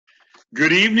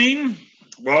Good evening.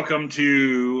 Welcome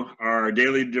to our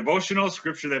daily devotional,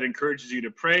 scripture that encourages you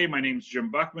to pray. My name is Jim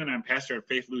Buckman. I'm pastor at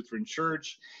Faith Lutheran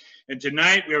Church. And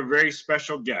tonight we have a very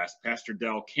special guest, Pastor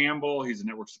Del Campbell. He's a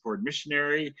network support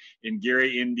missionary in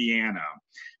Gary, Indiana.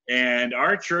 And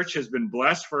our church has been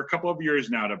blessed for a couple of years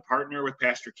now to partner with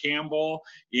Pastor Campbell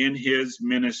in his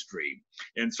ministry.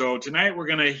 And so tonight we're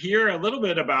going to hear a little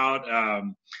bit about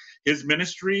his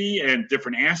ministry and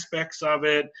different aspects of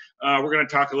it. We're going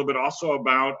to talk a little bit also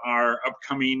about our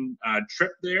upcoming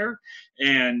trip there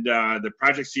and the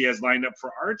projects he has lined up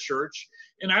for our church.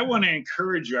 And I want to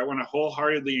encourage you, I want to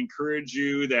wholeheartedly encourage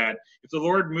you that if the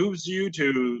Lord moves you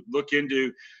to look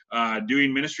into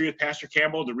doing ministry with Pastor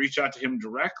Campbell, to reach out to him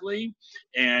directly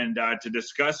and to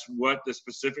discuss what the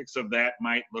specifics of that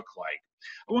might look like.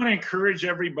 I want to encourage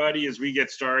everybody as we get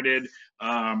started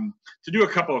to do a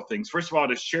couple of things. First of all,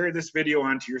 to share this video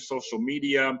onto your social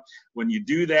media. When you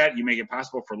do that, you make it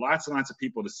possible for lots and lots of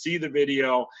people to see the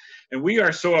video. And we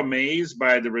are so amazed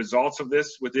by the results of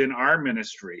this within our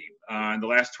ministry. In the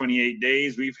last 28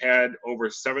 days, we've had over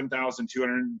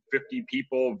 7,250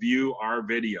 people view our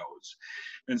videos.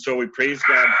 And so we praise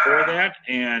God for that,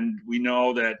 and we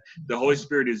know that the Holy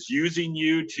Spirit is using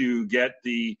you to get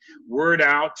the word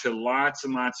out to lots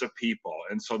and lots of people.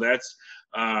 And so that's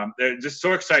just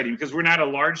so exciting because we're not a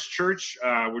large church.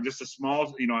 We're just a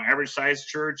small, average sized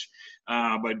church.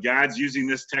 But God's using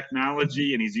this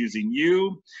technology and he's using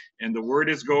you, and the word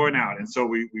is going out. And so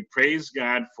we praise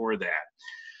God for that.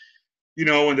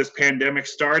 When this pandemic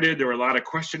started, there were a lot of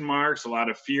question marks, a lot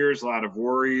of fears, a lot of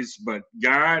worries, but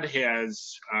God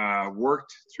has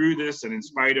worked through this and in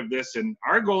spite of this. And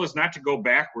our goal is not to go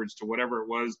backwards to whatever it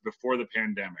was before the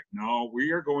pandemic. No,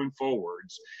 we are going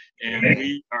forwards, and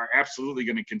we are absolutely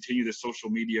going to continue the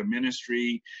social media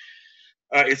ministry.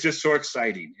 It's just so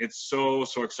exciting. It's so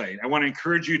exciting. I want to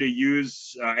encourage you to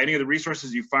use any of the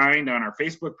resources you find on our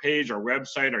Facebook page, our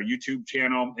website, our YouTube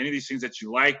channel, any of these things that you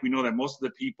like. We know that most of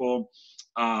the people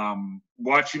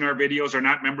watching our videos are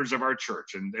not members of our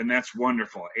church, and that's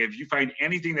wonderful. If you find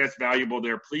anything that's valuable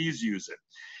there, please use it.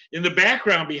 In the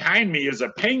background behind me is a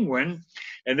penguin,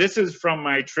 and this is from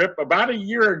my trip about a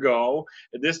year ago.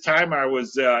 At this time, I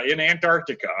was in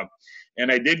Antarctica, and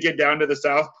I did get down to the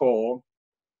South Pole.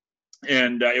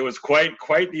 And it was quite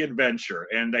the adventure.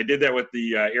 And I did that with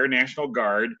the Air National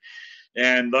Guard,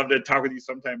 and love to talk with you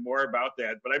sometime more about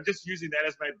that. But I'm just using that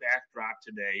as my backdrop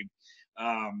today.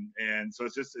 And so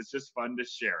it's just fun to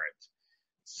share it.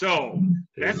 So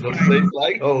there's no place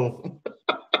like home.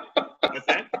 What's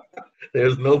that?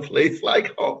 There's no place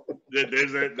like home.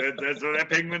 That's what that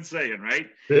penguin's saying, right?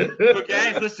 So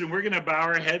guys, listen, we're going to bow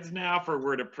our heads now for a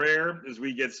word of prayer as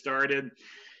we get started.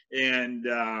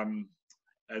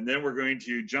 And then we're going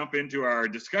to jump into our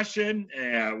discussion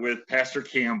with Pastor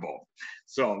Campbell.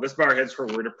 So let's bow our heads for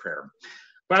a word of prayer.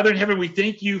 Father in heaven, we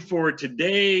thank you for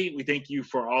today. We thank you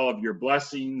for all of your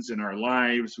blessings in our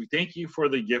lives. We thank you for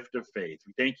the gift of faith.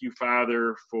 We thank you,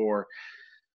 Father, for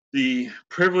the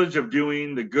privilege of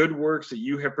doing the good works that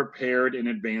you have prepared in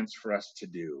advance for us to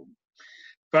do.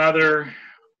 Father,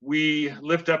 we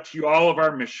lift up to you all of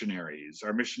our missionaries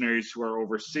who are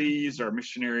overseas, our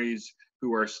missionaries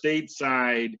who are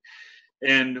stateside,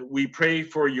 and we pray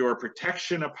for your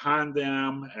protection upon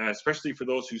them, especially for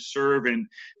those who serve in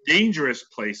dangerous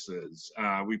places.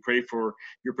 We pray for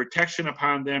your protection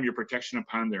upon them, your protection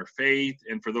upon their faith,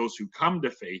 and for those who come to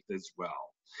faith as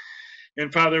well.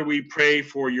 And Father, we pray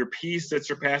for your peace that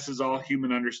surpasses all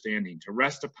human understanding, to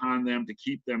rest upon them, to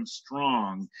keep them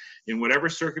strong in whatever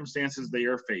circumstances they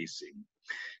are facing.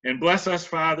 And bless us,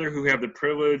 Father, who have the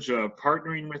privilege of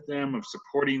partnering with them, of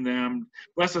supporting them.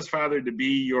 Bless us, Father, to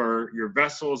be your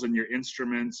vessels and your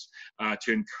instruments,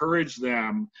 to encourage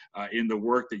them in the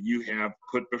work that you have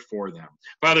put before them.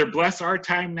 Father, bless our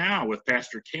time now with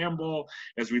Pastor Campbell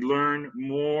as we learn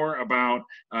more about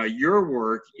your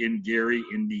work in Gary,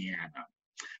 Indiana.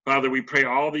 Father, we pray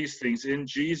all these things in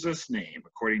Jesus' name,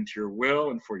 according to your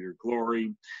will and for your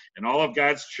glory. And all of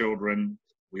God's children,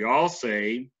 we all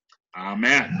say,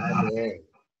 Amen. Amen.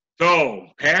 So,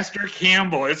 Pastor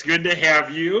Campbell, it's good to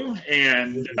have you,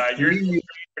 and you're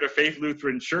at Faith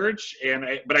Lutheran Church.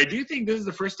 But I do think this is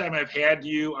the first time I've had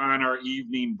you on our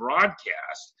evening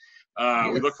broadcast.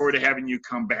 Yes. We look forward to having you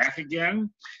come back again,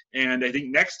 and I think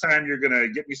next time you're going to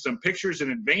get me some pictures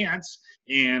in advance,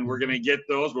 and we're going to get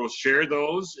those. We'll share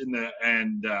those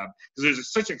because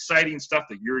there's such exciting stuff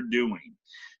that you're doing.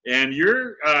 And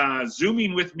you're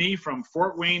Zooming with me from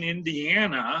Fort Wayne,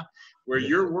 Indiana, where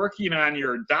you're working on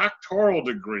your doctoral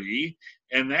degree,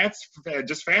 and that's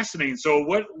just fascinating. So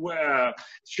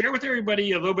share with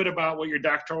everybody a little bit about what your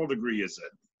doctoral degree is in.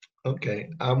 Okay.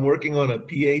 I'm working on a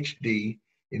PhD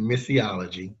in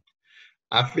missiology.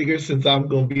 I figure since I'm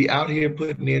going to be out here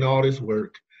putting in all this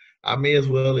work, I may as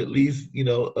well at least,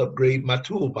 upgrade my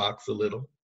toolbox a little.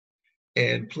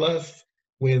 And plus,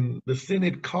 when the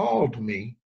Senate called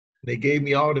me, they gave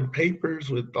me all the papers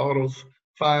with all those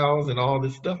files and all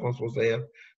this stuff I'm supposed to have.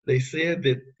 They said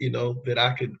that, that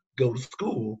I could go to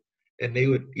school and they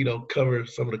would, cover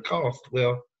some of the cost.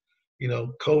 Well,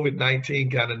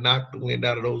 COVID-19 kind of knocked the wind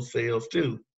out of those sails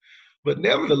too. But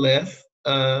nevertheless,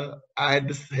 had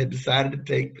decided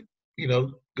to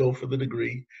go for the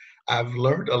degree. I've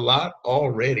learned a lot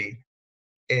already.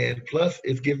 And plus,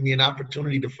 it's given me an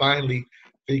opportunity to finally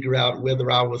figure out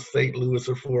whether I was St. Louis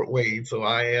or Fort Wayne. So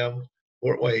I am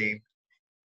Fort Wayne.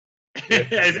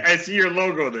 I see your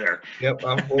logo there. Yep,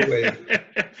 I'm Fort Wayne.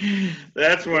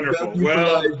 That's wonderful. W for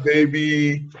life,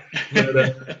 baby.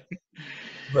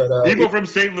 But people from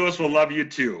St. Louis will love you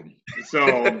too.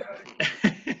 So,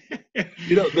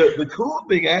 the cool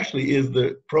thing actually is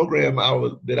the program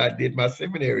that I did my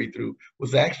seminary through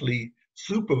was actually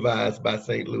supervised by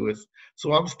St. Louis.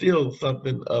 So I'm still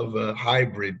something of a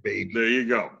hybrid, baby. There you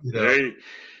go.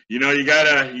 You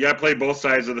gotta play both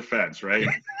sides of the fence, right?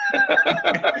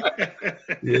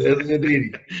 Yes,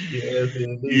 indeed. Yes,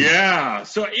 indeed. Yeah.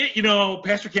 So,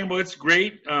 Pastor Campbell, it's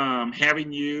great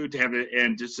having you to have it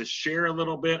and just to share a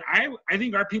little bit. I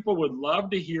think our people would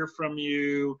love to hear from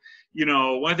you.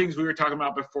 One of the things we were talking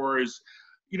about before is,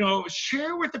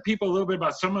 share with the people a little bit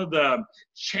about some of the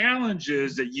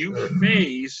challenges that you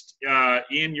faced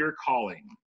in your calling.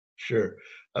 Sure.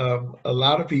 A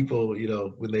lot of people,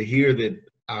 when they hear that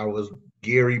I was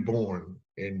Gary born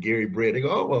and Gary bred, they go,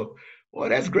 "Oh, well,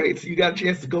 that's great. So you got a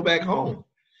chance to go back home."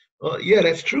 Yeah,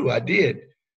 that's true. I did.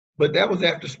 But that was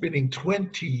after spending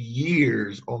 20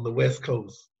 years on the West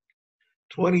Coast,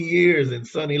 20 years in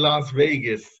sunny Las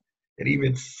Vegas, and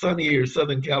even sunnier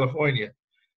Southern California.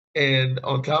 And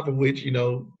on top of which,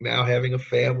 now having a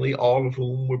family, all of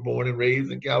whom were born and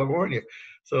raised in California.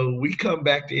 So we come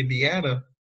back to Indiana.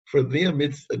 For them,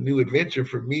 it's a new adventure.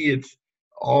 For me, it's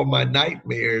all my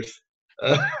nightmares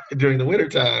during the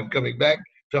wintertime coming back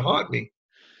to haunt me.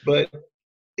 But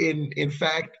in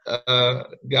fact,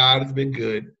 God has been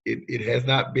good. It has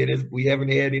not been we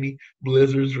haven't had any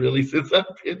blizzards really since I've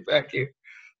been back here.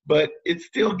 But it's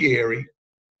still Gary.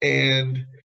 And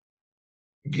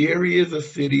Gary is a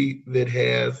city that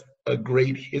has a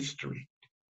great history.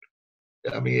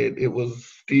 I mean, it was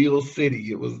Steel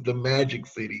City. It was the Magic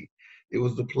City. It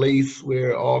was the place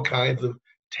where all kinds of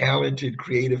talented,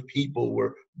 creative people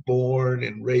were born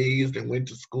and raised and went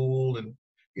to school and,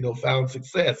 found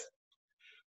success.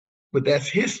 But that's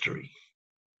history.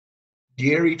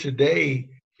 Gary today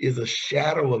is a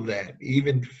shadow of that,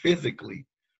 even physically.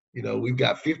 We've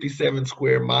got 57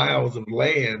 square miles of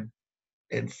land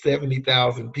and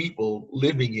 70,000 people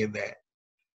living in that.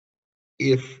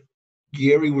 If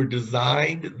Gary were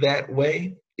designed that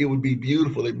way, it would be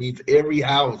beautiful. It means every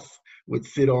house would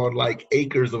sit on like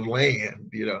acres of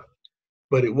land,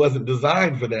 but it wasn't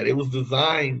designed for that. It was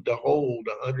designed to hold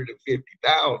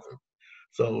 150,000.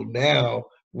 So now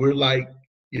we're like,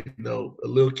 a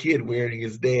little kid wearing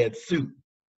his dad's suit.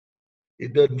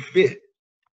 It doesn't fit.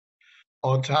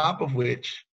 On top of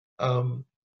which,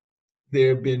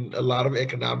 there have been a lot of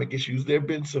economic issues. There have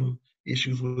been some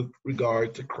issues with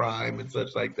regard to crime and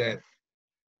such like that.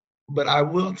 But I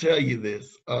will tell you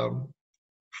this,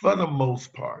 for the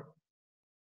most part,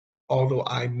 although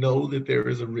I know that there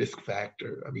is a risk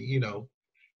factor. I mean,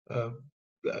 uh,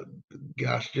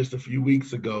 gosh, just a few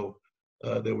weeks ago,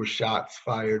 there were shots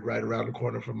fired right around the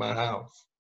corner from my house.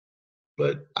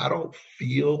 But I don't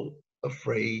feel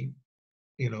afraid,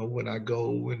 when I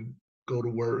go to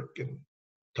work and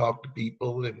talk to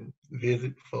people and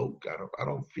visit folk. I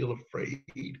don't feel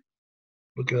afraid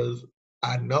because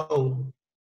I know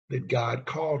that God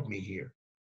called me here.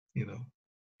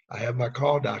 I have my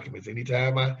call documents.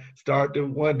 Anytime I start to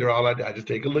wonder, I just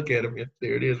take a look at them.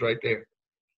 There it is right there.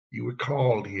 You were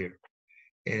called here.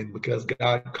 And because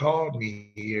God called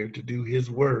me here to do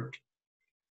his work,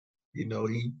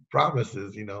 he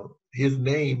promises, his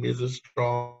name is a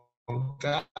strong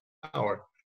tower.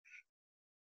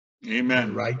 Amen.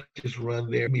 The righteous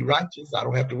run there. Me righteous. I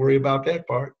don't have to worry about that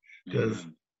part because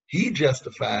he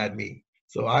justified me.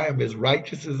 So I am as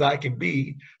righteous as I can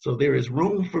be. So there is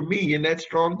room for me in that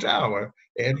strong tower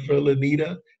and for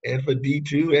Lanita and for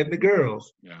D2 and the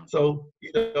girls. Yeah. So,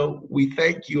 we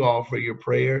thank you all for your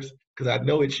prayers because I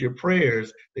know it's your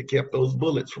prayers that kept those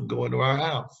bullets from going to our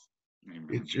house. Amen.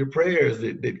 It's your prayers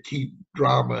that keep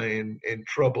drama and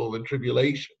trouble and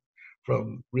tribulation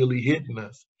from really hitting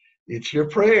us. It's your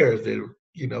prayers that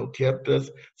kept us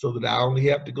so that I only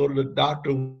have to go to the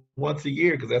doctor once a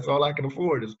year, because that's all I can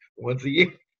afford is once a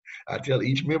year. I tell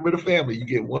each member of the family, you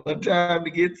get one time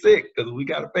to get sick because we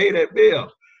got to pay that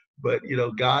bill. But,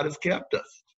 God has kept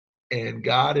us, and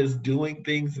God is doing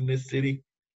things in this city.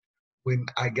 When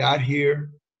I got here,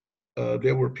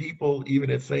 there were people even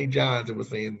at St. John's that were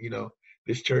saying,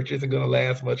 this church isn't going to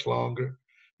last much longer.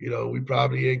 We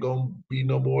probably ain't going to be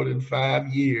no more than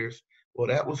 5 years. Well,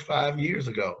 that was 5 years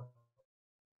ago.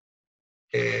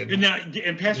 And now,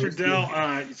 and Pastor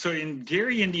Del, so in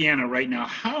Gary, Indiana, right now,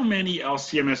 how many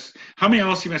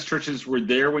LCMS churches were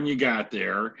there when you got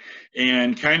there?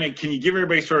 And kind of, can you give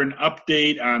everybody sort of an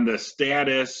update on the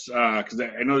status? Because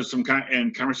I know there's some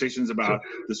conversations about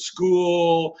the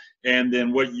school, and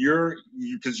then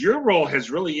because your role has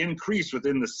really increased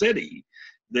within the city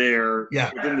there,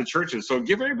 within the churches. So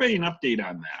give everybody an update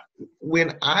on that.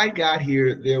 When I got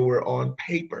here, there were on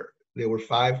paper, there were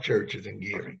 5 churches in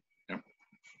Gary.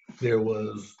 There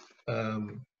was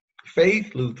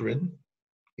Faith Lutheran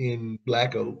in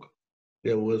Black Oak.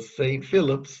 There was St.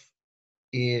 Philip's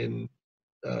in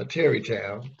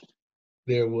Tarrytown.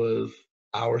 There was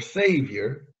Our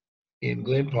Savior in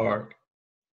Glen Park,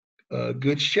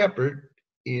 Good Shepherd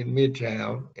in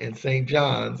Midtown, and St.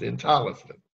 John's in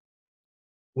Tolliston.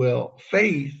 Well,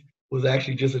 Faith was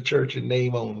actually just a church in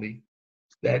name only.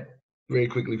 That very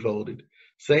quickly folded.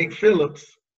 St. Philip's,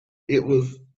 it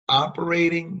was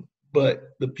operating, but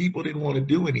the people didn't want to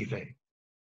do anything.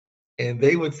 And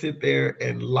they would sit there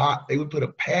and they would put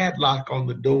a padlock on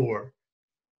the door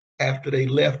after they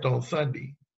left on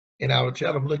Sunday. And I would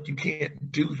tell them, look, you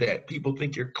can't do that. People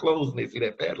think you're closed and they see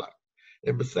that padlock.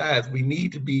 And besides, we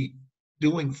need to be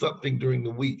doing something during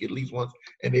the week, at least once.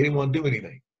 And they didn't want to do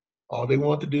anything. All they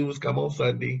wanted to do was come on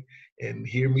Sunday and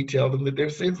hear me tell them that their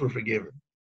sins were forgiven.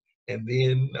 And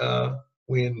then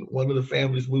when one of the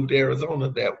families moved to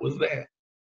Arizona, that was that.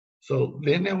 So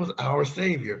then there was Our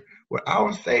Savior, where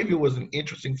Our Savior was an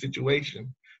interesting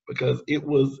situation because it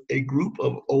was a group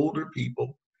of older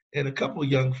people and a couple of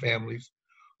young families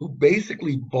who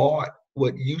basically bought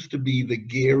what used to be the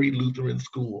Gary Lutheran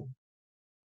School.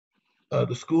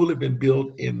 The school had been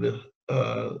built in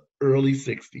the early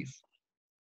 60s.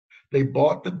 They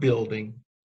bought the building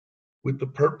with the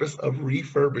purpose of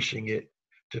refurbishing it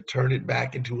to turn it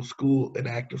back into a school, an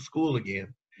active school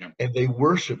again. Yeah. And they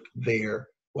worshiped there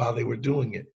while they were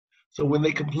doing it. So when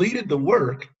they completed the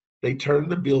work, they turned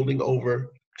the building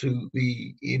over to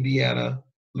the Indiana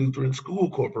Lutheran School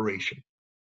Corporation.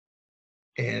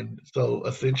 And so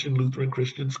Ascension Lutheran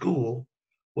Christian School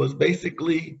was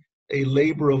basically a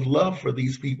labor of love for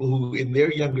these people who in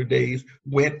their younger days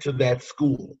went to that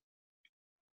school.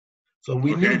 So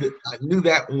I knew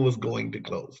that one was going to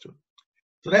close too.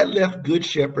 So that left Good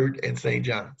Shepherd and St.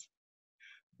 John's.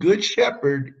 Good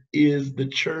Shepherd is the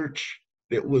church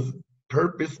that was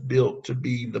purpose-built to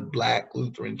be the Black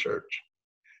Lutheran church.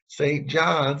 St.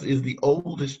 John's is the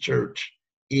oldest church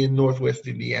in Northwest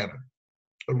Indiana.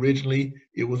 Originally,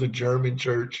 it was a German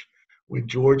church. When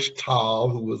George Tall,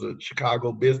 who was a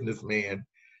Chicago businessman,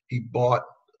 he bought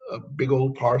a big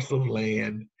old parcel of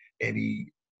land and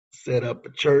he set up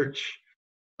a church,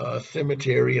 a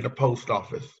cemetery, and a post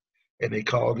office. And they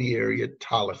called the area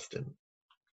Tolliston,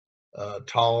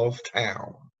 Tall's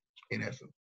Town, in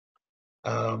essence.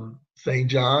 St.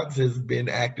 John's has been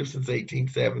active since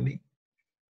 1870.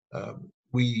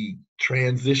 We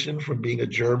transitioned from being a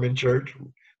German church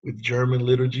with German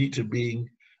liturgy to being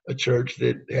a church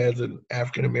that has an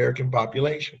African-American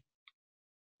population.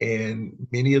 And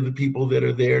many of the people that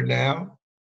are there now,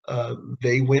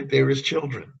 they went there as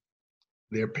children.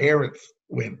 Their parents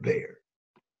went there.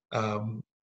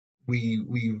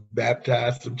 We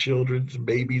baptized some children, some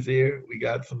babies there. We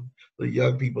got the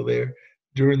young people there.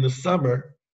 During the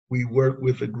summer, we work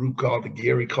with a group called the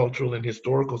Gary Cultural and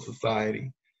Historical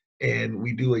Society, and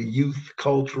we do a youth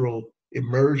cultural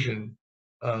immersion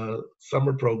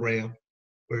summer program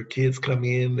where kids come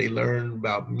in, they learn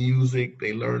about music,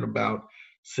 they learn about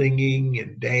singing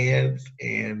and dance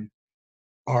and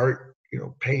art,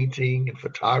 painting and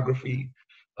photography.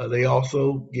 They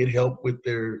also get help with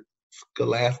their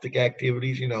scholastic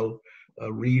activities,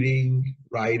 reading,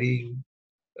 writing,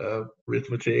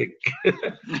 arithmetic, all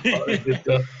that good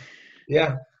stuff.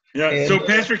 Yeah. Yeah. And, so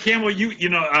Pastor Campbell,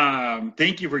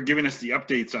 thank you for giving us the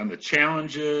updates on the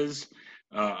challenges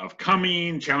of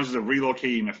challenges of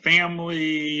relocating a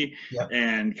family,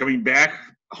 and coming back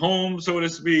home, so to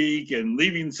speak, and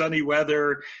leaving sunny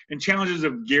weather, and challenges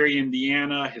of Gary,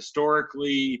 Indiana,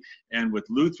 historically, and with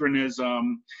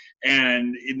Lutheranism.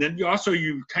 And then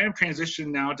you kind of transitioned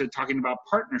now to talking about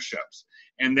partnerships.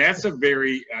 And that's a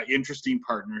very interesting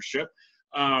partnership.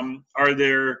 Are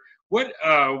there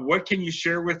what can you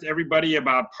share with everybody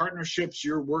about partnerships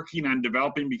you're working on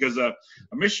developing? Because a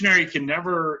missionary can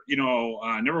never,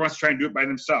 never wants to try and do it by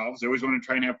themselves. They always want to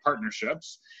try and have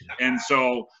partnerships. And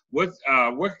so what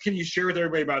can you share with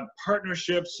everybody about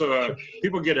partnerships so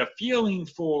people get a feeling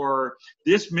for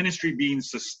this ministry being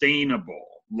sustainable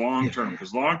long-term?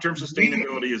 Because long-term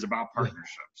sustainability is about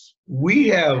partnerships. We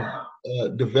have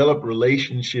developed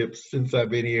relationships since I've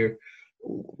been here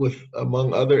with,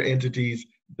 among other entities,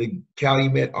 the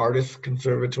Calumet Artists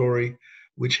Conservatory,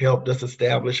 which helped us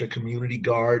establish a community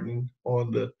garden on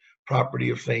the property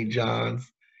of St. John's.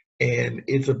 And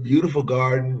it's a beautiful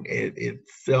garden. I'm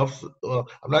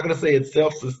not going to say it's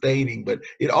self-sustaining, but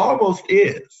it almost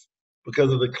is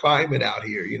because of the climate out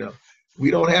here. We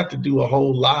don't have to do a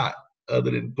whole lot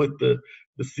other than put the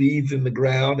seeds in the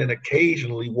ground and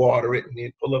occasionally water it and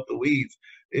then pull up the weeds.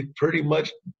 It pretty much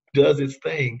does its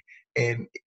thing. And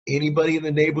anybody in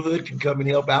the neighborhood can come and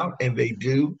help out, and they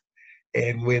do.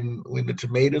 And when the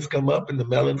tomatoes come up and the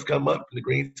melons come up and the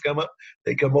greens come up,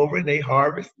 they come over and they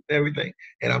harvest and everything.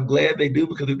 And I'm glad they do,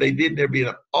 because if they didn't, there'd be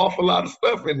an awful lot of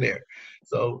stuff in there.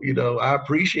 So, I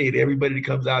appreciate everybody that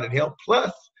comes out and help.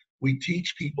 Plus, we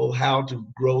teach people how to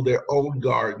grow their own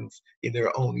gardens in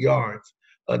their own yards.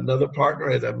 Another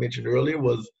partner, as I mentioned earlier,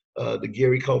 was the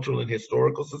Gary Cultural and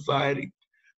Historical Society.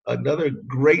 Another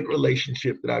great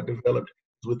relationship that I've developed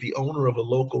is with the owner of a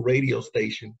local radio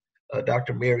station,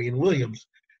 Dr. Marion Williams.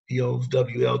 He owns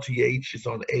WLTH. It's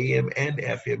on AM and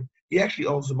FM. He actually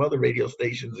owns some other radio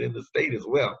stations in the state as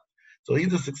well. So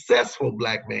he's a successful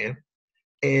Black man.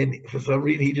 And for some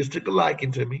reason, he just took a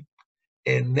liking to me.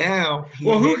 And now...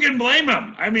 who can blame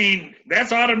him? I mean,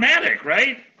 that's automatic,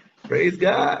 right? Praise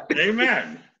God.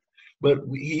 Amen. But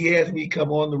he has me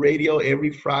come on the radio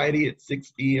every Friday at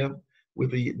 6 p.m.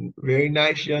 with a very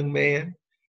nice young man.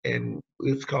 And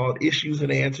it's called Issues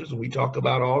and Answers. And we talk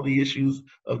about all the issues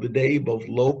of the day, both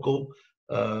local,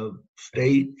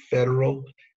 state, federal.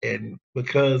 And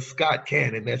because Scott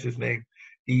Cannon, that's his name,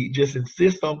 he just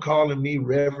insists on calling me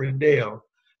Reverend Dale.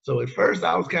 So at first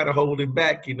I was kind of holding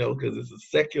back, because it's a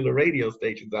secular radio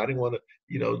station. So I didn't want to,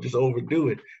 just overdo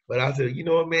it. But I said, you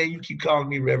know what, man, you keep calling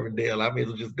me Reverend Dale. I may as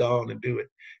well just go on and do it.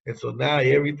 And so now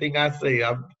everything I say,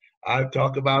 I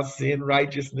talk about sin,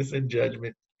 righteousness, and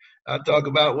judgment. I talk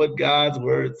about what God's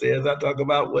word says. I talk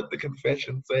about what the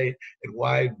confessions say and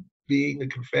why being a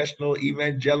confessional,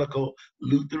 evangelical,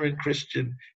 Lutheran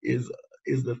Christian is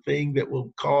the thing that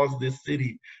will cause this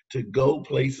city to go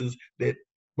places that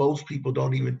most people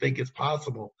don't even think is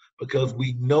possible, because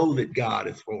we know that God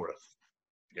is for us.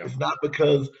 Yep. It's not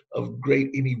because of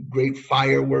any great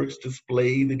fireworks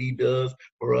display that he does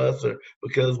for us, or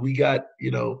because we got,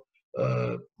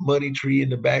 money tree in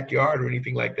the backyard or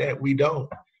anything like that. We don't.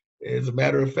 As a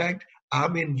matter of fact,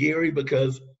 I'm in Gary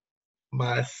because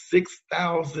my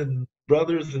 6,000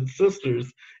 brothers and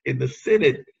sisters in the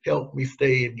Senate helped me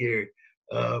stay in Gary.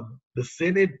 The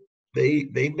Senate,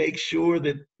 they make sure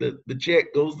that the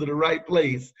check goes to the right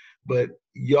place, but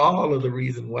y'all are the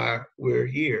reason why we're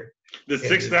here. The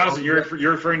 6,000, you're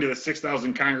referring to the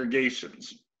 6,000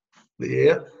 congregations.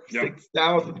 Yeah, yep.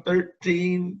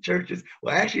 6,013 churches.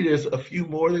 Well, actually, there's a few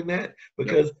more than that,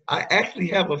 because yep. I actually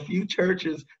have a few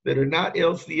churches that are not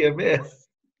LCMS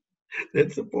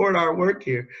that support our work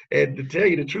here. And to tell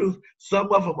you the truth,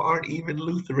 some of them aren't even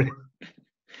Lutheran.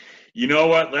 You know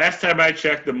what? Last time I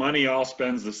checked, the money all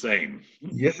spends the same.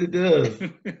 Yes, it does.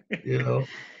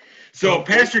 So,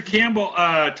 Pastor Campbell,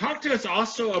 talk to us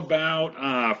also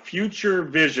about future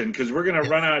vision, because we're going to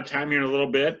run out of time here in a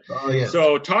little bit. Oh, yes.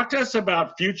 So talk to us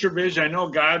about future vision. I know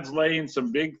God's laying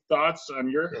some big thoughts on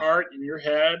your heart and your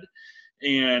head.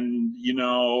 And,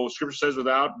 Scripture says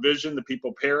without vision, the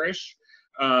people perish.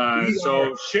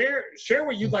 So share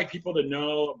what you'd like people to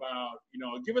know about,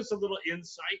 give us a little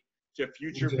insight to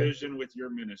future vision with your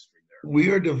ministry there.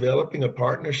 We are developing a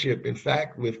partnership, in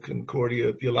fact, with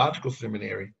Concordia Theological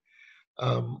Seminary.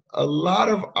 A lot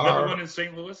of our... one in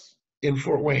St. Louis? In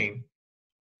Fort Wayne.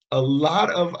 A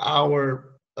lot of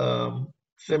our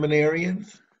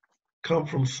seminarians come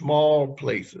from small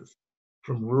places,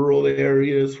 from rural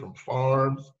areas, from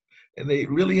farms, and they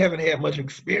really haven't had much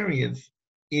experience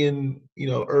in,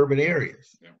 urban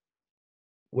areas. Yeah.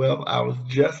 Well, I was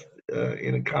just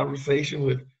in a conversation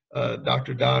with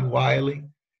Dr. Don Wiley,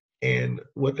 and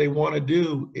what they want to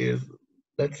do is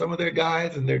let some of their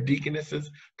guys and their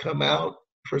deaconesses come out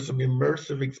for some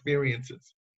immersive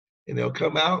experiences. And they'll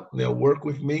come out and they'll work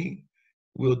with me.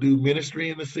 We'll do ministry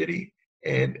in the city,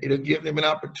 and it'll give them an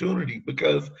opportunity,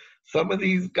 because some of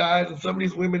these guys and some of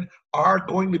these women are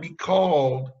going to be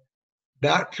called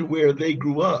not to where they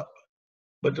grew up,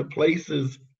 but to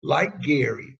places like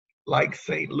Gary, like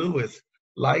St. Louis,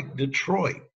 like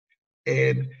Detroit.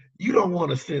 And you don't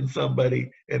want to send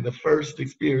somebody and the first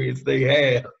experience they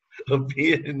have of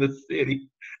being in the city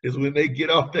is when they get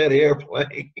off that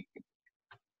airplane.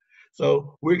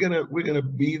 So we're gonna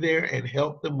be there and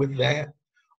help them with that.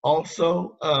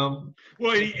 Also,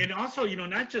 well, and also,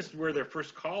 not just where their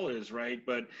first call is, right?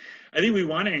 But I think we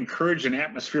want to encourage an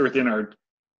atmosphere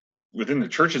within the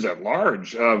churches at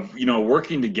large of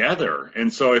working together.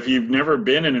 And so if you've never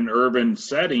been in an urban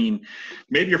setting,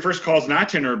 maybe your first call is not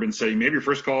to an urban setting, maybe your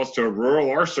first call is to a rural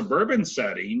or suburban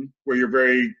setting where you're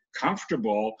very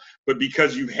comfortable, but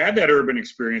because you've had that urban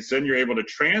experience, then you're able to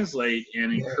translate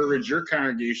and encourage your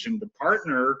congregation to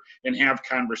partner and have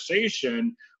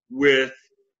conversation with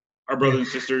our brothers and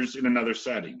sisters in another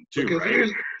setting too. Because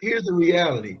right? here's the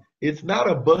reality. It's not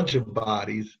a bunch of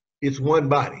bodies, it's one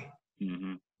body.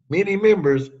 Mm-hmm. Many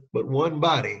members, but one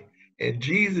body. And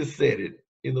Jesus said it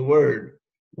in the word,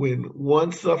 when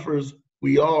one suffers,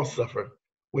 we all suffer.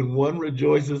 When one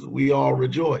rejoices, we all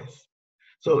rejoice.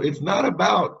 So it's not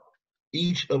about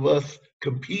each of us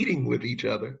competing with each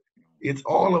other. It's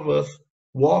all of us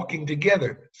walking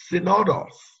together.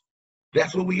 Synodos.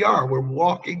 That's what we are. We're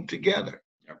walking together.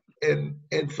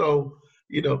 And so,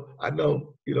 I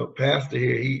know, Pastor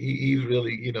here, he's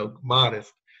really,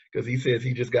 modest, because he says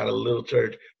he just got a little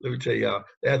church. Let me tell y'all,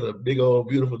 that's a big old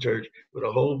beautiful church with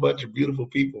a whole bunch of beautiful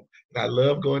people. And I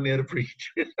love going there to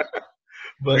preach.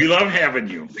 But we love having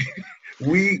you.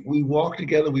 we walk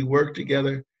together, we work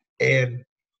together, and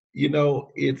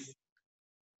it's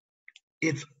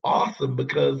awesome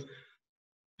because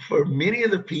for many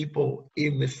of the people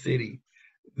in the city,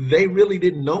 they really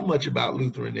didn't know much about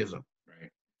Lutheranism.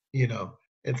 Right.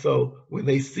 And so when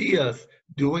they see us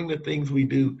doing the things we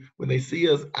do, when they see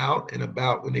us out and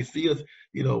about, when they see us,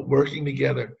 working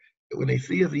together, when they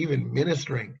see us even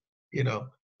ministering,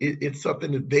 it's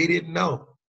something that they didn't know.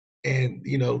 And,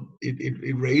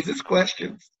 it raises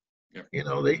questions. Yep.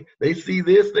 They see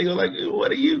this, they go like,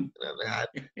 what are you?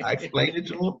 I explain it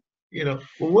to them,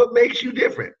 well, what makes you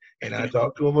different? And I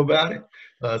talk to them about it.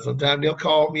 Sometimes they'll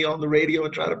call me on the radio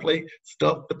and try to play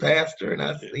Stump the Pastor. And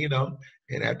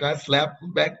and after I slap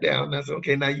them back down, I say,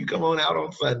 okay, now you come on out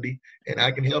on Sunday and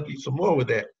I can help you some more with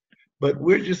that. But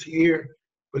we're just here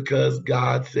because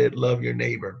God said, love your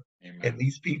neighbor. Amen. And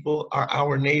these people are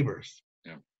our neighbors.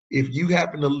 Yeah. If you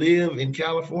happen to live in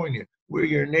California, we're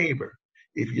your neighbor.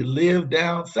 If you live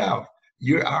down south,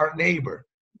 you're our neighbor.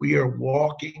 We are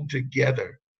walking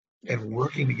together and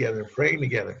working together and praying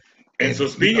together. And so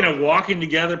speaking of walking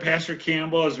together, Pastor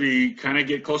Campbell, as we kind of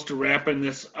get close to wrapping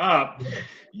this up,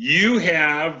 you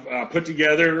have put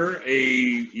together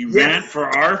a event for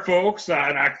our folks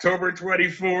on October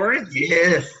 24th.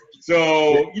 Yes.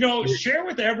 So, share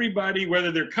with everybody,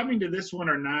 whether they're coming to this one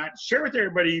or not, share with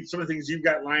everybody some of the things you've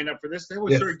got lined up for this. That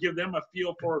would sort of give them a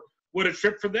feel for what a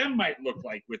trip for them might look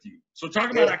like with you. So talk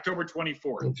about October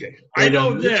 24th. Okay. I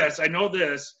know this.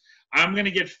 I'm going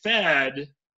to get fed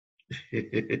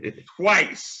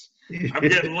twice. I'm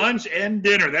getting lunch and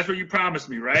dinner. That's what you promised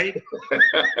me, right?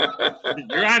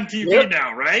 You're on TV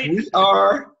now, right?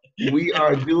 We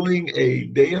are doing a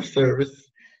day of service.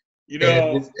 And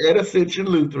it's at Ascension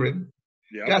Lutheran.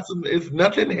 Yep. It's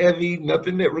nothing heavy,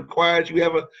 nothing that requires you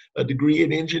have a degree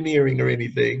in engineering or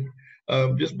anything.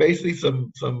 Just basically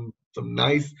some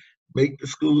nice, make the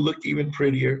school look even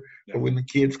prettier for when the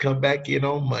kids come back in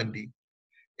on Monday.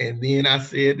 And then I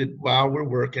said that while we're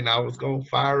working, I was going to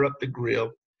fire up the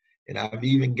grill. And I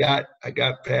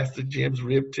got Pastor Jim's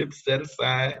rib tips set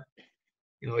aside.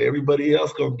 Everybody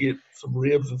else going to get some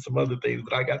ribs and some other things,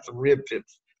 but I got some rib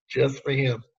tips just for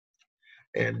him.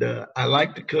 And I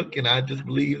like to cook, and I just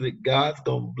believe that God's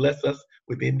going to bless us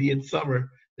with Indian summer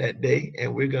that day.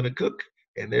 And we're going to cook,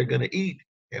 and they're going to eat,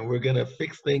 and we're going to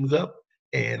fix things up.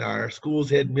 And our school's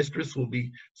headmistress will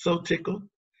be so tickled.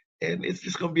 And it's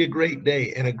just going to be a great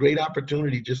day and a great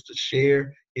opportunity just to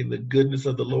share in the goodness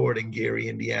of the Lord in Gary,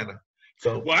 Indiana.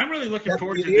 So, well, I'm really looking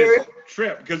forward to this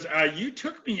trip because you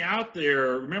took me out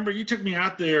there. Remember, you took me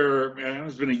out there,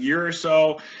 it's been a year or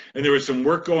so, and there was some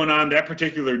work going on that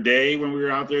particular day when we were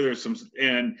out there.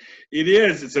 And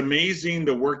it's amazing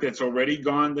the work that's already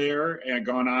gone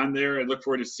on there. I look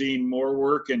forward to seeing more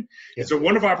work. And it's a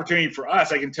wonderful opportunity for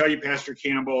us. I can tell you, Pastor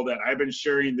Campbell, that I've been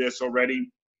sharing this already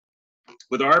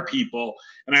with our people,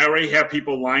 and I already have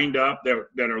people lined up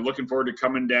that are looking forward to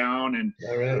coming down. And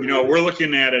we're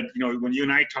looking at it. When you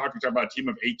and I talk, we talk about a team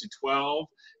of 8 to 12,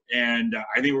 and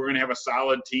I think we're going to have a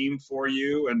solid team for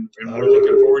you. And we're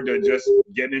looking forward to just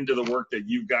getting into the work that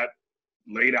you've got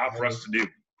laid out for us to do.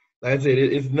 That's it.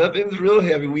 It's nothing's real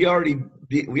heavy. We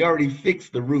already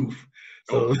fixed the roof,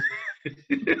 so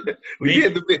we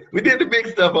did the big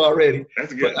stuff already.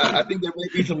 That's good. But I think there may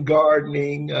be some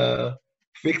gardening,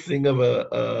 fixing of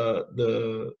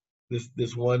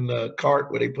this one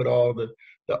cart where they put all the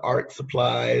art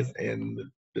supplies and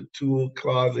the tool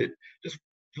closet, just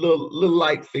little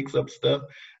light fix up stuff.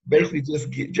 Basically,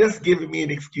 just giving me an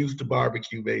excuse to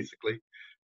barbecue. Basically,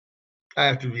 I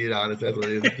have to be honest. That's what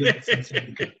it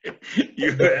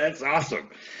is. That's awesome.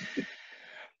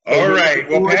 All right.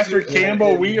 Well, Pastor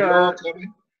Campbell, we are.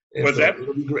 What's that?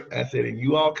 It'll be great. I said, and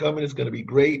you all coming, it's going to be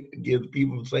great. Give the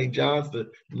people from St. John's to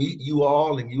meet you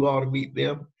all, and you all to meet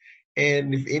them.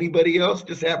 And if anybody else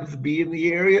just happens to be in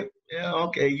the area, yeah,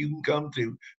 okay, you can come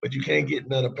too. But you can't get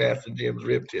none of Pastor Jim's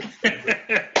rib tips.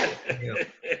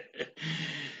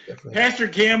 Pastor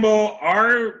Campbell,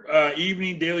 our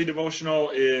evening daily devotional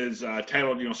is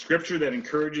titled, Scripture that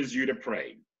encourages you to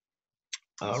pray.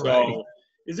 All right.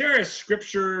 Is there a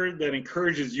scripture that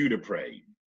encourages you to pray?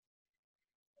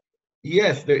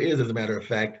 Yes, there is, as a matter of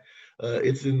fact.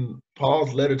 It's in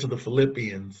Paul's letter to the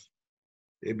Philippians.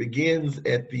 It begins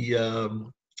at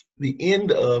the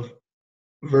end of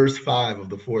verse 5 of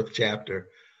the 4th chapter.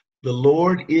 The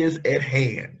Lord is at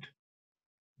hand.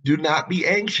 Do not be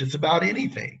anxious about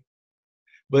anything,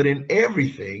 but in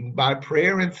everything, by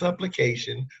prayer and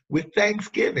supplication, with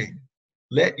thanksgiving,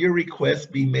 let your requests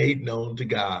be made known to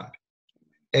God.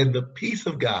 And the peace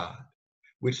of God,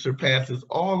 which surpasses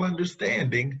all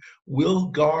understanding, will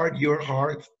guard your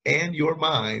hearts and your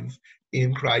minds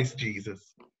in Christ Jesus.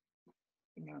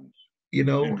 Amen.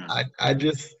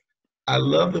 I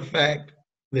love the fact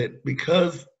that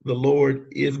because the Lord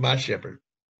is my shepherd,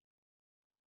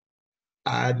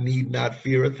 I need not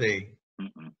fear a thing.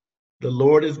 The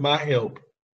Lord is my help.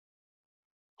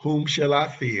 Whom shall I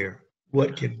fear?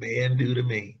 What can man do to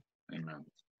me? Amen.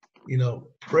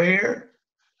 Prayer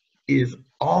is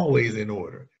always in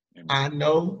order. Amen. I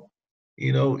know,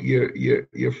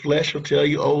 your flesh will tell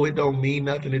you, oh, it don't mean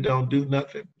nothing, it don't do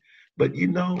nothing. But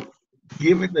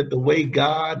given that the way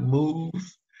God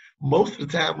moves, most of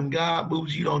the time when God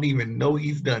moves, you don't even know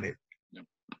he's done it. Yep.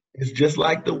 It's just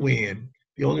like the wind.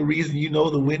 The only reason you know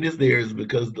the wind is there is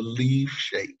because the leaves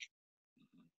shake.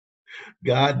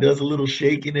 God does a little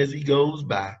shaking as he goes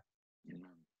by.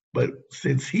 But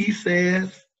since he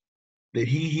says that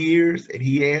he hears and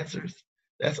he answers,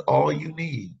 that's all you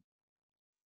need.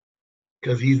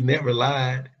 Because he's never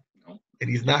lied. No. And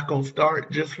he's not going to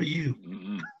start just for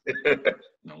you.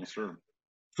 No, sir.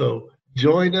 So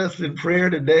join us in prayer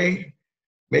today.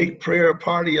 Make prayer a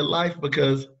part of your life,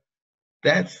 because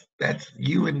that's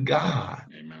you and God.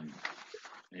 Amen.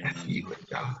 That's you and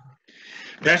God.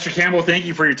 Pastor Campbell, thank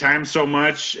you for your time so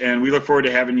much, and we look forward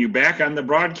to having you back on the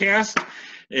broadcast.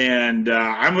 And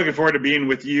I'm looking forward to being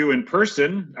with you in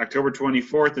person, October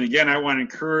 24th. And again, I want to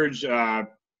encourage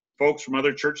folks from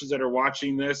other churches that are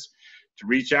watching this to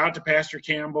reach out to Pastor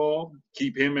Campbell,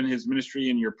 keep him and his ministry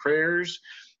in your prayers,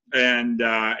 and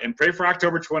pray for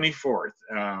October 24th.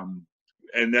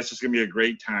 And that's just going to be a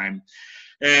great time.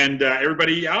 And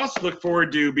everybody else, look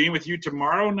forward to being with you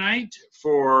tomorrow night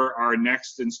for our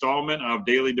next installment of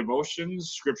Daily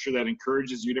Devotions, Scripture that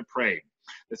encourages you to pray.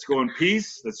 Let's go in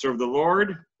peace. Let's serve the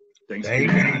Lord. Thanks be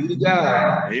to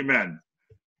God. Amen.